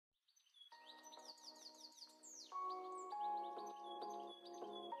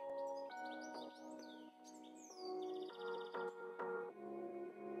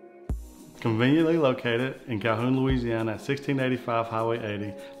Conveniently located in Calhoun, Louisiana at 1685 Highway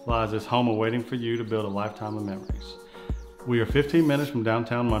 80 lies this home awaiting for you to build a lifetime of memories. We are 15 minutes from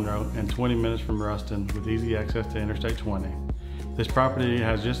downtown Monroe and 20 minutes from Ruston with easy access to Interstate 20. This property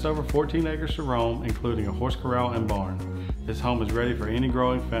has just over 14 acres to roam, including a horse corral and barn. This home is ready for any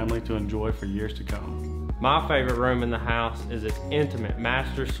growing family to enjoy for years to come. My favorite room in the house is its intimate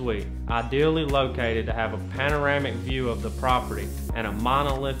master suite, ideally located to have a panoramic view of the property and a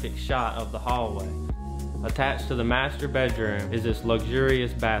monolithic shot of the hallway. Attached to the master bedroom is this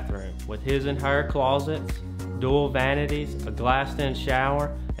luxurious bathroom with his and her closets, dual vanities, a glassed-in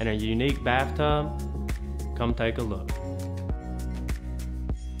shower, and a unique bathtub. Come take a look.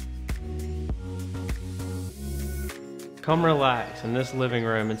 Come relax in this living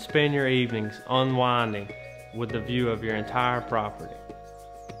room and spend your evenings unwinding with the view of your entire property.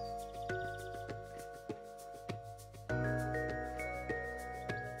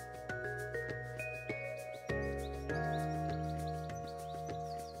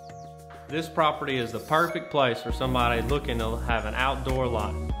 This property is the perfect place for somebody looking to have an outdoor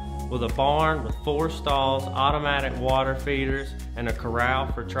life. With a barn with 4 stalls, automatic water feeders, and a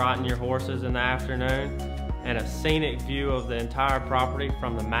corral for trotting your horses in the afternoon, and a scenic view of the entire property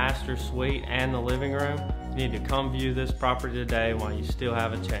from the master suite and the living room, you need to come view this property today while you still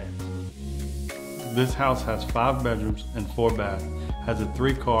have a chance. This house has 5 bedrooms and 4 baths, has a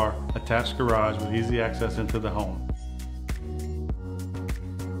 3-car attached garage with easy access into the home.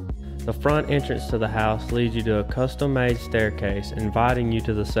 The front entrance to the house leads you to a custom-made staircase inviting you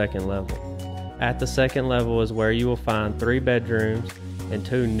to the second level. At the second level is where you will find 3 bedrooms and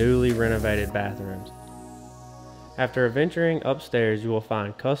 2 newly renovated bathrooms. After venturing upstairs, you will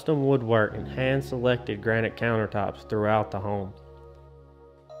find custom woodwork and hand-selected granite countertops throughout the home.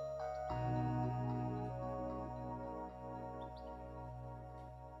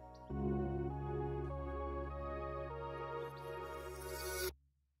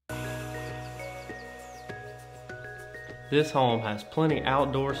 This home has plenty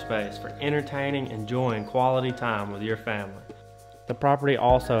outdoor space for entertaining and enjoying quality time with your family. The property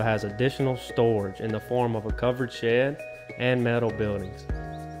also has additional storage in the form of a covered shed and metal buildings.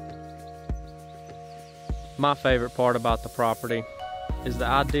 My favorite part about the property is the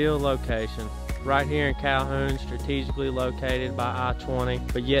ideal location. Right here in Calhoun, strategically located by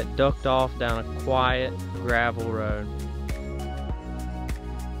I-20, but yet ducked off down a quiet gravel road.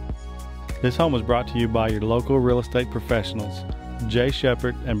 This home was brought to you by your local real estate professionals, Jay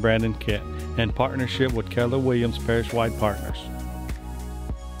Shepard and Brandon Kett, in partnership with Keller Williams Parish-wide partners.